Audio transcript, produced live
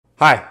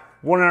Hi,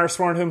 One Hour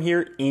Smart Home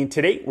here, and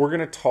today we're going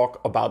to talk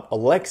about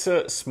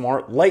Alexa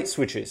smart light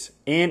switches.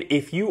 And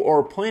if you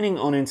are planning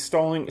on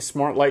installing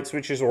smart light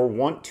switches or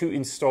want to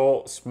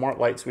install smart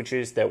light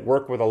switches that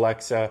work with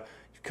Alexa,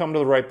 you've come to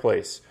the right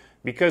place.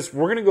 Because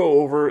we're going to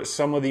go over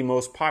some of the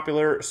most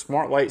popular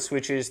smart light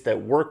switches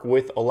that work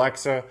with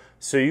Alexa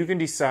so you can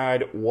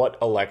decide what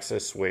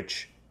Alexa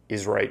switch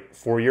is right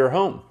for your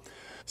home.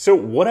 So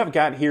what I've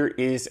got here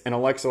is an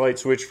Alexa light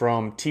switch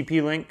from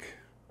TPLink,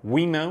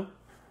 Wemo,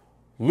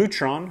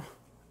 Lutron,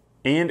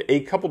 and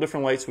a couple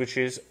different light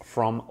switches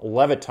from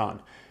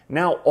Leviton.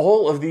 Now,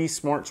 all of these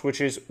smart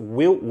switches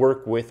will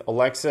work with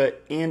Alexa,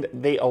 and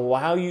they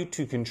allow you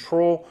to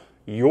control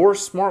your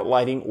smart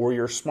lighting or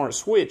your smart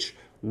switch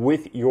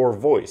with your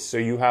voice. So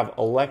you have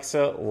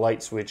Alexa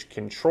light switch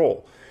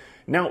control.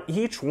 Now,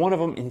 each one of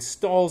them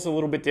installs a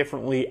little bit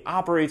differently,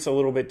 operates a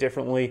little bit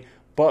differently,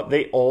 but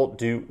they all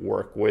do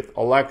work with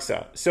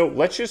Alexa. So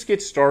let's just get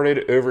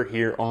started over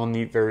here on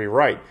the very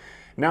right.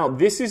 Now,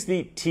 this is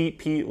the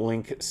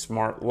TP-Link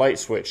smart light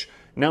switch.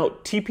 Now,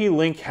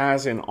 TP-Link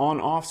has an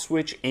on-off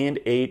switch and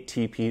a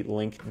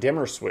TP-Link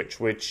dimmer switch,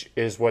 which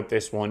is what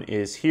this one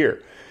is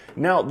here.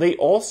 Now, they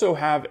also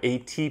have a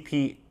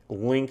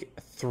TP-Link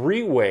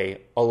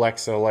three-way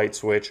Alexa light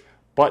switch,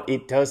 but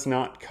it does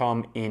not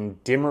come in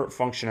dimmer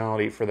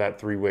functionality for that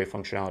three-way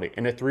functionality.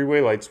 And a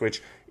three-way light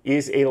switch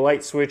is a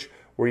light switch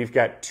where you've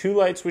got two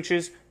light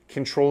switches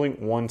controlling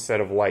one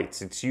set of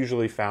lights. It's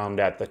usually found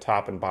at the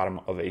top and bottom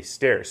of a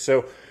stair.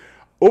 So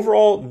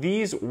overall,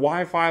 these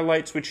Wi-Fi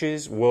light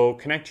switches will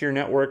connect to your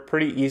network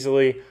pretty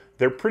easily.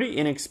 They're pretty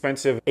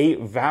inexpensive, a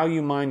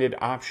value-minded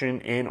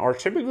option, and are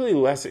typically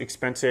less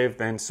expensive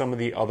than some of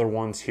the other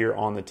ones here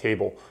on the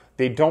table.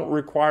 They don't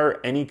require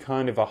any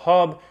kind of a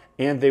hub,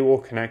 and they will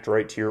connect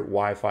right to your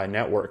Wi-Fi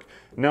network.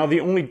 Now,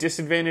 the only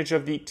disadvantage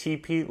of the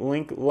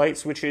TP-Link light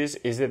switches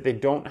is that they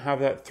don't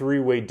have that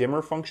three-way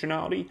dimmer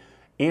functionality,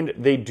 and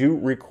they do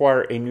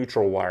require a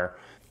neutral wire.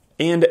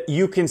 And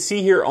you can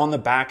see here on the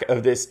back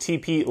of this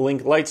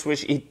TP-Link light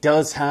switch, it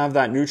does have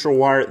that neutral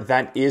wire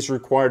that is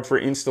required for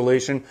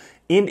installation.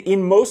 And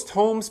in most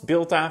homes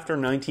built after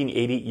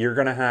 1980, you're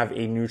gonna have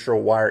a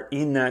neutral wire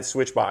in that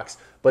switch box.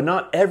 But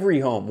not every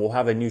home will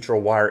have a neutral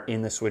wire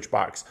in the switch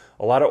box.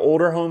 A lot of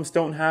older homes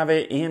don't have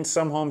it, and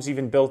some homes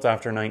even built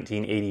after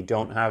 1980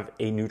 don't have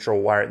a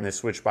neutral wire in the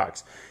switch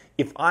box.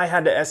 If I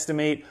had to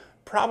estimate,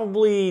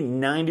 probably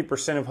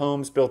 90% of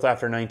homes built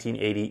after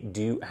 1980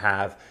 do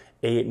have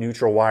a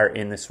neutral wire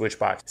in the switch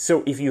box.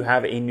 So if you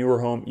have a newer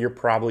home, you're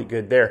probably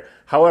good there.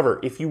 However,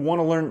 if you want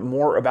to learn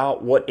more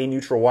about what a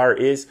neutral wire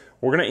is,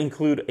 we're going to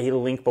include a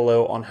link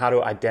below on how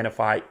to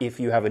identify if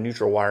you have a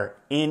neutral wire,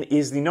 and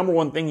is the number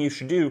one thing you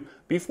should do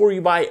before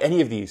you buy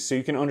any of these, so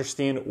you can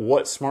understand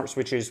what smart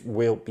switches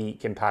will be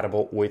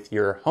compatible with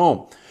your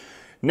home.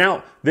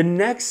 Now, the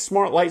next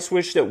smart light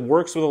switch that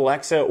works with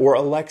Alexa or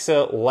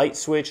Alexa light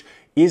switch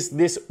is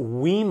this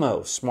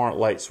Wemo smart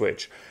light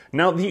switch.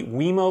 Now, the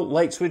Wemo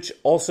light switch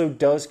also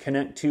does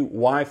connect to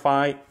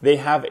Wi-Fi. They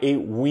have a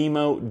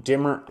Wemo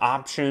dimmer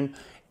option,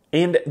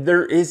 and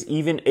there is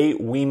even a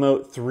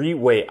Wemo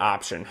three-way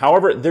option.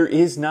 However, there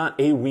is not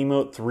a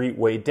Wemo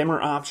three-way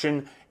dimmer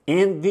option,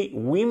 and the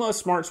Wemo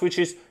smart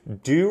switches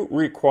do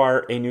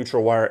require a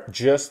neutral wire,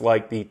 just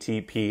like the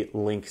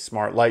TP-Link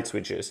smart light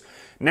switches.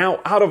 Now,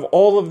 out of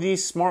all of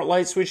these smart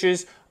light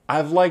switches,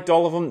 I've liked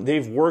all of them.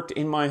 They've worked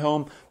in my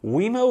home.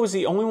 Wemo is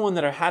the only one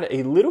that I had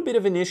a little bit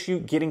of an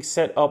issue getting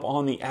set up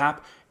on the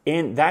app,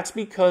 and that's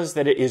because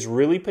that it is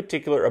really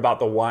particular about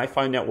the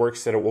Wi-Fi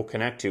networks that it will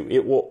connect to.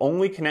 It will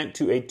only connect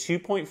to a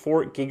 2.4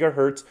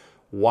 gigahertz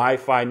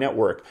Wi-Fi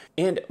network.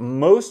 And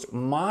most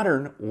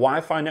modern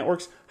Wi-Fi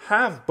networks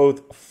have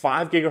both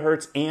 5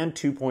 gigahertz and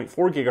 2.4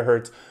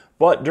 gigahertz.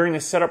 But during the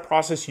setup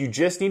process, you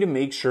just need to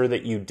make sure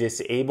that you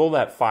disable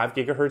that 5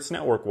 gigahertz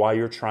network while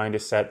you're trying to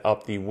set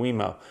up the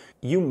Wemo.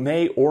 You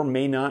may or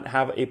may not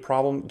have a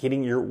problem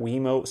getting your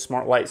Wemo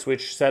smart light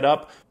switch set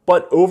up.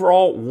 But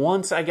overall,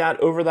 once I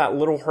got over that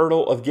little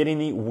hurdle of getting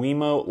the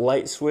Wemo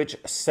light switch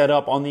set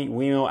up on the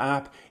Wemo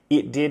app,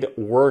 it did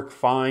work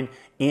fine,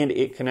 and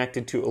it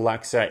connected to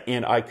Alexa,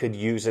 and I could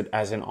use it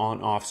as an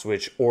on-off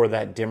switch or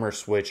that dimmer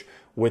switch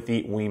with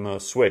the Wemo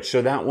switch.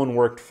 So that one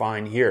worked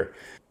fine here.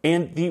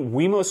 And the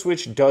Wemo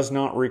switch does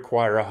not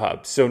require a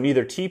hub. So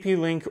neither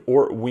TP-Link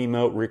or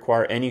Wemo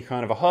require any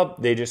kind of a hub.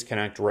 They just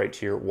connect right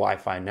to your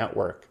Wi-Fi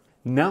network.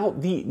 Now,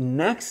 the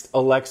next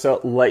Alexa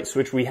light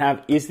switch we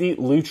have is the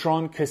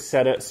Lutron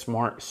Castea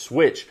smart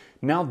switch.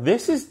 Now,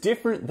 this is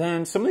different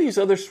than some of these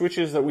other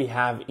switches that we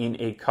have in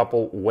a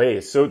couple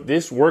ways. So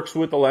this works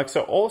with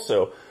Alexa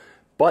also,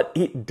 but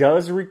it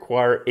does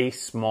require a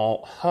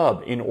small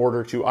hub in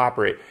order to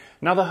operate.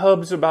 Now, the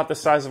hub's about the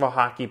size of a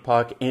hockey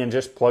puck and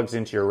just plugs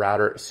into your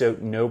router, so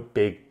no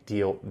big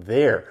deal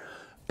there.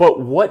 But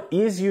what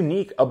is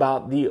unique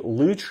about the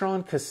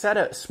Lutron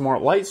Castea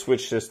smart light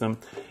switch system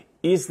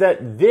is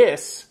that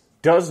this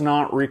does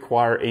not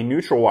require a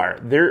neutral wire.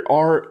 There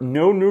are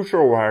no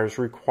neutral wires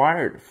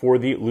required for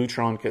the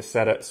Lutron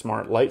Castea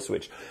smart light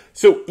switch.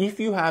 So if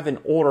you have an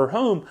older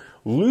home,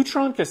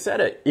 Lutron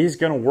Castea is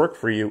going to work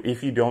for you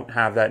if you don't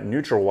have that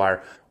neutral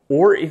wire.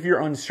 Or if you're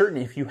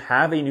uncertain if you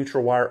have a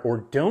neutral wire or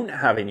don't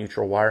have a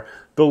neutral wire,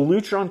 the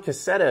Lutron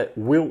Castea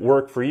will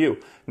work for you.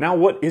 Now,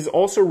 what is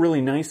also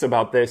really nice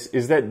about this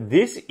is that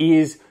this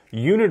is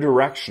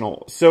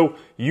unidirectional. So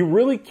you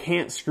really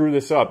can't screw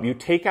this up. You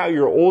take out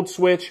your old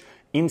switch,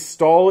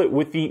 install it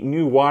with the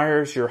new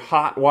wires, your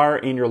hot wire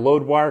and your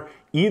load wire.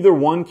 Either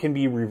one can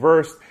be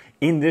reversed,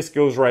 and this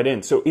goes right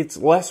in. So it's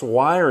less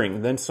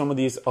wiring than some of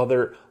these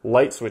other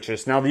light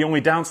switches. Now, the only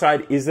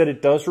downside is that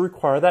it does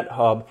require that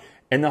hub,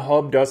 and the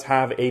hub does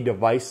have a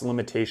device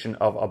limitation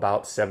of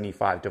about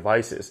 75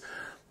 devices.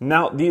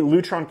 Now, the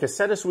Lutron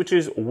Castea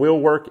switches will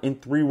work in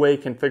three-way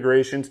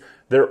configurations.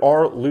 There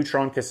are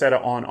Lutron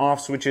Castea on-off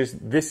switches.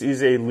 This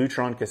is a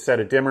Lutron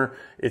Castea dimmer.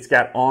 It's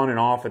got on and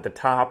off at the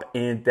top,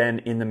 and then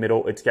in the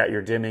middle, it's got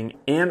your dimming.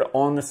 And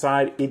on the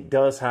side, it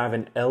does have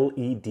an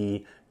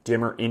LED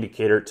dimmer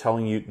indicator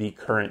telling you the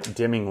current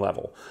dimming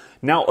level.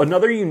 Now,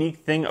 another unique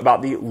thing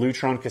about the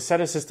Lutron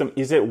Castea system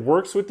is it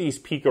works with these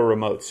Pico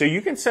Remotes. So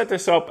you can set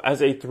this up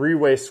as a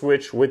three-way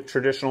switch with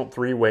traditional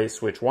three-way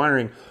switch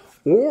wiring,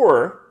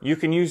 or you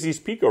can use these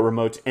Pico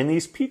Remotes, and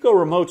these Pico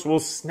Remotes will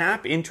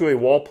snap into a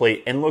wall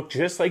plate and look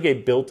just like a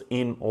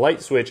built-in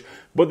light switch,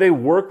 but they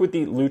work with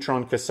the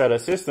Lutron Castea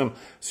system,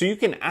 so you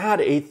can add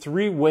a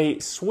three-way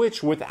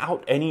switch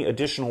without any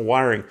additional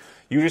wiring.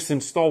 You just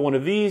install one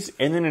of these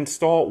and then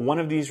install one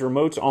of these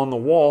remotes on the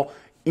wall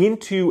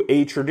into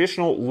a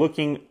traditional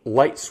looking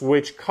light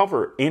switch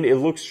cover, and it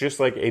looks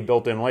just like a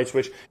built-in light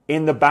switch,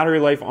 and the battery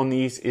life on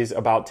these is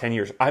about 10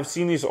 years. I've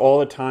seen these all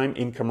the time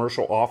in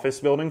commercial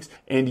office buildings,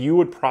 and you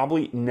would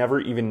probably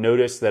never even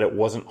notice that it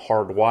wasn't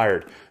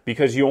hardwired,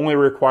 because you only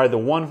require the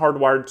one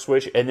hardwired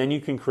switch, and then you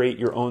can create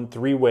your own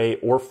three-way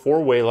or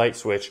four-way light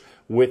switch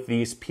with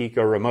these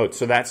Pico Remotes.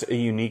 So that's a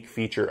unique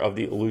feature of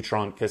the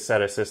Lutron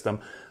Castea system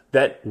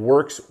that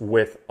works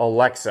with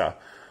Alexa.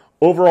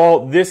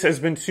 Overall, this has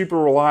been super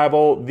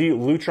reliable. The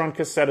Lutron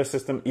Castea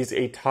system is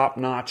a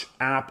top-notch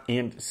app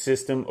and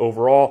system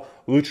overall.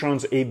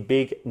 Lutron's a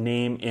big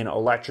name in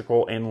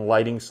electrical and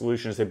lighting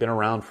solutions. They've been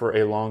around for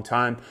a long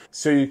time,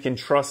 so you can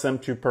trust them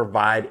to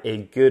provide a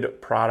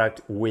good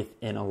product with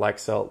an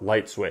Alexa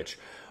light switch.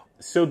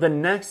 So the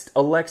next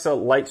Alexa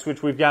light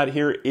switch we've got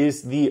here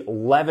is the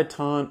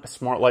Leviton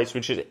smart light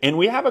switches, and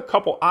we have a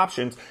couple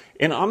options,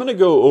 and I'm going to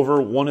go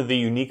over one of the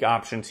unique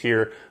options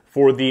here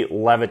for the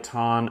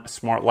Leviton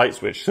smart light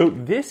switch. So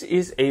this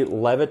is a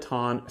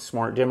Leviton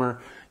smart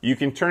dimmer. You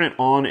can turn it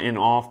on and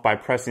off by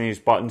pressing these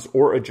buttons,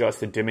 or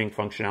adjust the dimming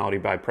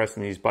functionality by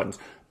pressing these buttons.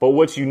 But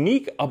what's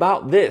unique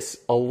about this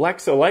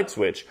Alexa light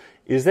switch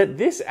is that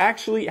this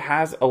actually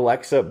has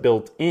Alexa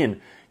built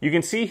in. You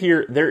can see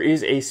here there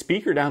is a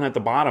speaker down at the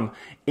bottom,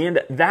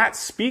 and that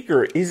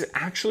speaker is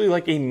actually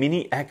like a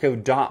mini Echo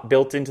Dot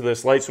built into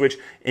this light switch,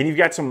 and you've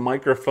got some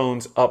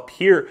microphones up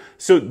here.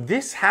 So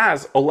this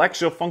has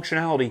Alexa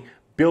functionality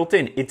built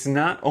in. It's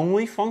not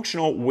only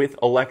functional with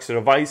Alexa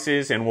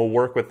devices and will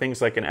work with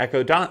things like an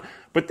Echo Dot,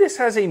 but this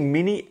has a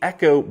mini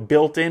Echo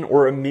built in,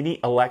 or a mini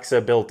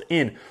Alexa built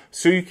in.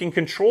 So you can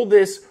control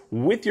this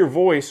with your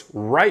voice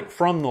right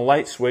from the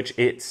light switch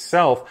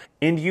itself.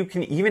 And you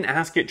can even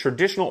ask it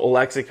traditional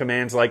Alexa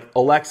commands like,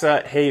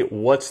 Alexa, hey,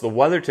 what's the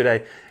weather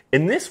today?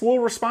 And this will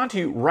respond to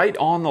you right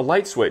on the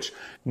light switch.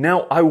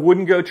 Now, I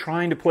wouldn't go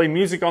trying to play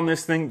music on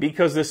this thing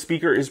because the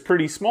speaker is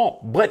pretty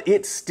small, but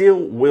it still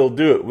will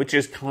do it, which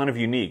is kind of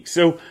unique.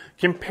 So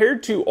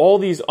compared to all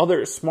these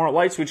other smart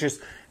light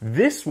switches,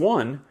 this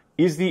one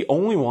is the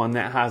only one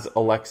that has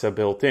Alexa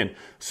built in.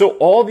 So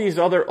all these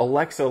other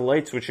Alexa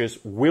light switches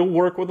will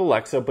work with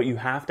Alexa, but you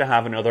have to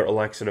have another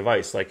Alexa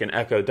device like an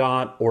Echo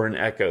Dot or an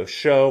Echo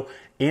Show,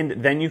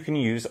 and then you can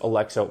use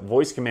Alexa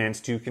voice commands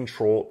to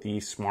control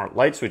these smart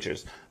light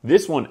switches.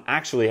 This one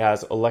actually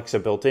has Alexa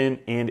built in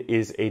and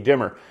is a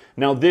dimmer.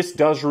 Now, this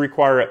does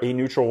require a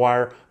neutral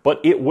wire,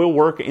 but it will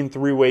work in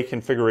three-way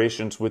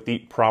configurations with the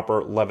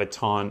proper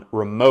Leviton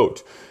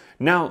remote.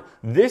 Now,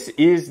 this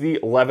is the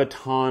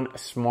Leviton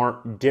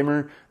smart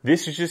dimmer.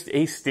 This is just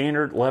a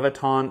standard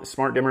Leviton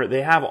smart dimmer.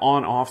 They have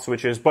on-off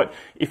switches, but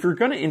if you're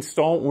going to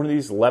install one of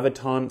these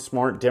Leviton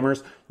smart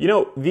dimmers, you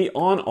know, the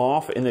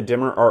on-off and the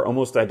dimmer are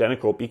almost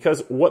identical,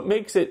 because what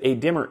makes it a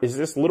dimmer is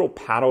this little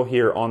paddle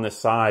here on the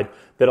side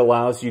that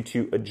allows you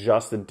to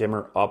adjust the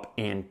dimmer up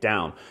and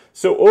down.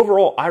 So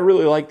overall, I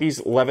really like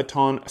these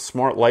Leviton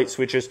smart light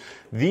switches.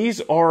 These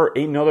are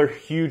another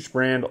huge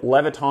brand.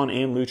 Leviton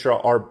and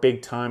Lutron are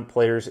big time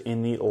players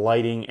in the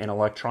lighting and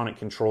electronic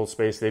control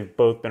space. They've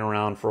both been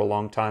around for a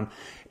long time.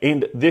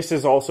 And this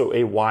is also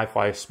a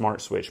Wi-Fi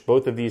smart switch.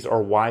 Both of these are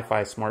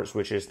Wi-Fi smart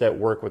switches that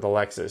work with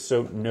Alexa.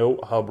 So no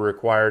hub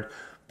required,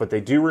 but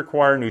they do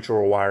require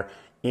neutral wire,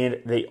 and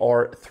they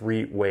are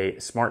three-way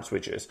smart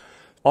switches.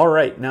 All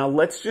right, now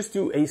let's just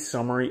do a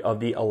summary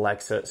of the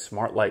Alexa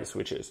smart light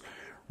switches.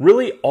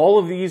 Really, all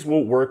of these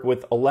will work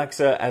with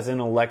Alexa as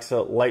an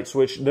Alexa light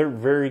switch. They're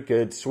very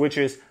good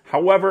switches.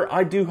 However,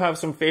 I do have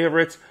some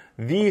favorites.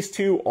 These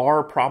two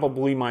are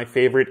probably my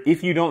favorite.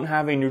 If you don't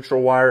have a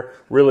neutral wire,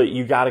 really,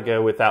 you got to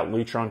go with that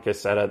Lutron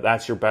Castea.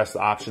 That's your best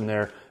option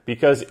there.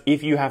 Because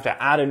if you have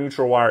to add a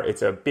neutral wire,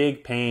 it's a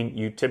big pain.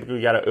 You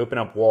typically got to open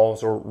up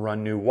walls or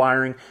run new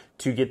wiring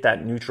to get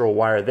that neutral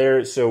wire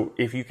there. So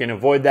if you can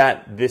avoid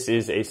that, this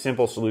is a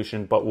simple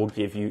solution, but will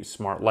give you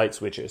smart light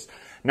switches.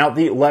 Now,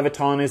 the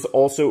Leviton is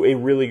also a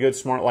really good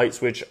smart light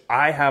switch.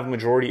 I have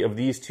majority of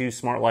these two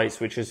smart light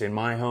switches in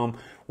my home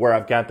where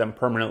I've got them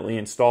permanently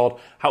installed.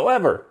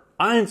 However,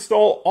 I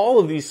install all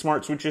of these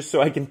smart switches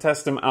so I can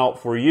test them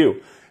out for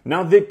you.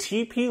 Now, the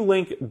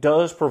TP-Link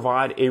does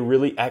provide a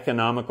really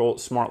economical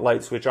smart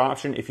light switch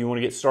option if you want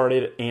to get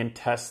started and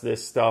test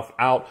this stuff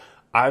out.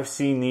 I've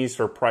seen these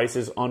for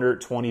prices under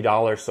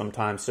 $20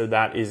 sometimes, so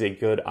that is a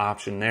good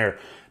option there.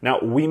 Now,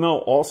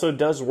 Wemo also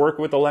does work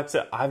with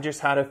Alexa. I've just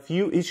had a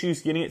few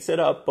issues getting it set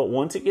up, but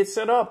once it gets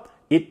set up,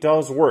 it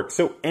does work.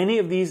 So any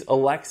of these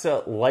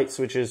Alexa light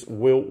switches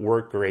will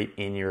work great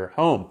in your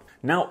home.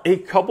 Now, a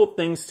couple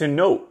things to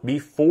note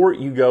before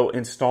you go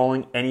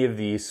installing any of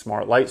these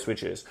smart light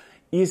switches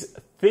is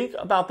think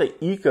about the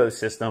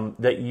ecosystem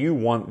that you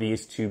want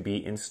these to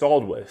be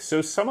installed with.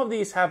 So some of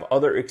these have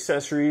other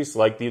accessories,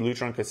 like the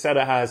Lutron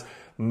Castea has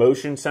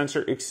motion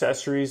sensor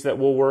accessories that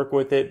will work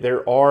with it.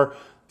 There are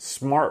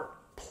smart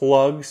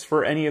plugs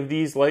for any of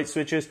these light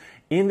switches,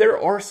 and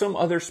there are some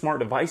other smart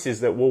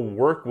devices that will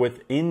work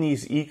within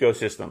these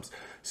ecosystems.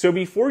 So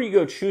before you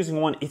go choosing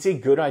one, it's a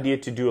good idea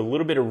to do a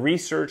little bit of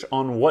research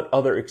on what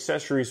other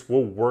accessories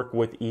will work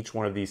with each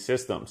one of these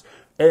systems.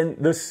 And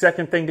the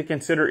second thing to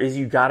consider is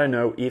you gotta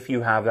know if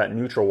you have that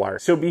neutral wire.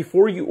 So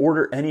before you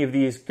order any of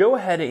these, go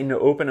ahead and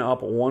open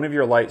up one of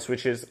your light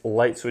switches,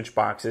 light switch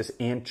boxes,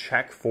 and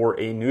check for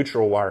a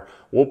neutral wire.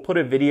 We'll put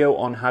a video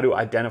on how to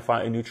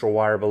identify a neutral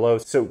wire below,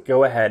 so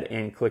go ahead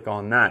and click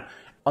on that.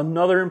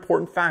 Another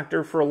important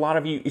factor for a lot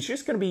of you is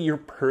just going to be your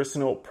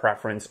personal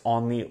preference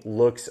on the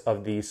looks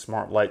of these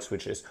smart light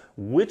switches.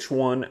 Which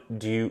one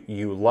do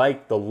you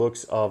like the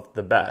looks of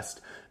the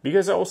best?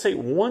 Because I will say,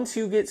 once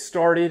you get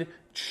started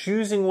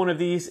choosing one of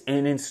these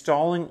and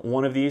installing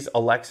one of these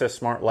Alexa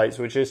smart light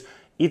switches,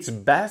 it's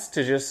best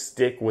to just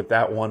stick with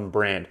that one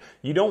brand.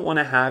 You don't want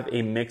to have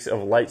a mix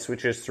of light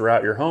switches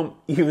throughout your home,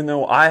 even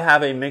though I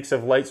have a mix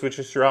of light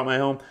switches throughout my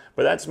home,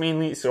 but that's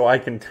mainly so I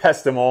can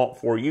test them all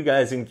for you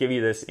guys and give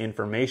you this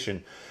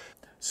information.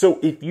 So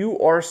if you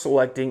are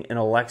selecting an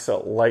Alexa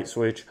light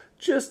switch,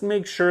 just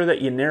make sure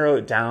that you narrow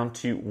it down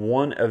to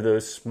one of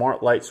those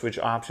smart light switch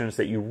options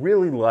that you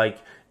really like,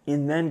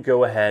 and then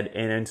go ahead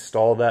and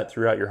install that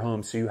throughout your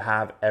home so you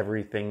have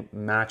everything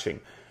matching.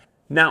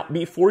 Now,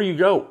 before you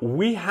go,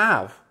 we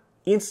have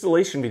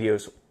installation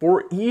videos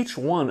for each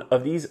one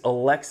of these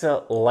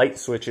Alexa light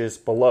switches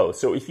below.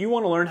 So if you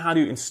want to learn how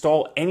to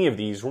install any of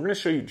these, we're going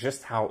to show you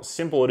just how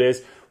simple it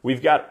is.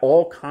 We've got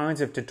all kinds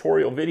of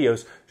tutorial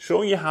videos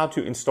showing you how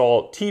to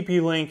install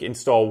TP-Link,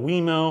 install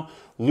Wemo,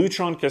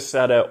 Lutron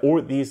Castea,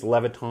 or these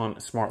Leviton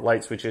smart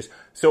light switches.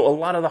 So a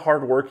lot of the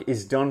hard work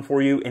is done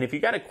for you. And if you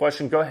got a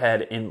question, go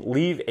ahead and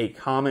leave a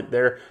comment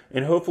there,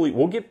 and hopefully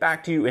we'll get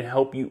back to you and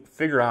help you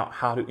figure out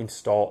how to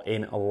install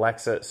an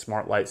Alexa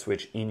smart light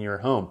switch in your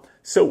home.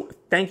 So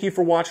thank you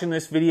for watching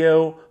this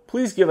video.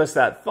 Please give us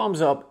that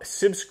thumbs up,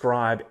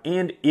 subscribe,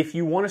 and if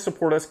you want to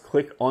support us,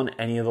 click on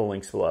any of the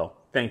links below.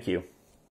 Thank you.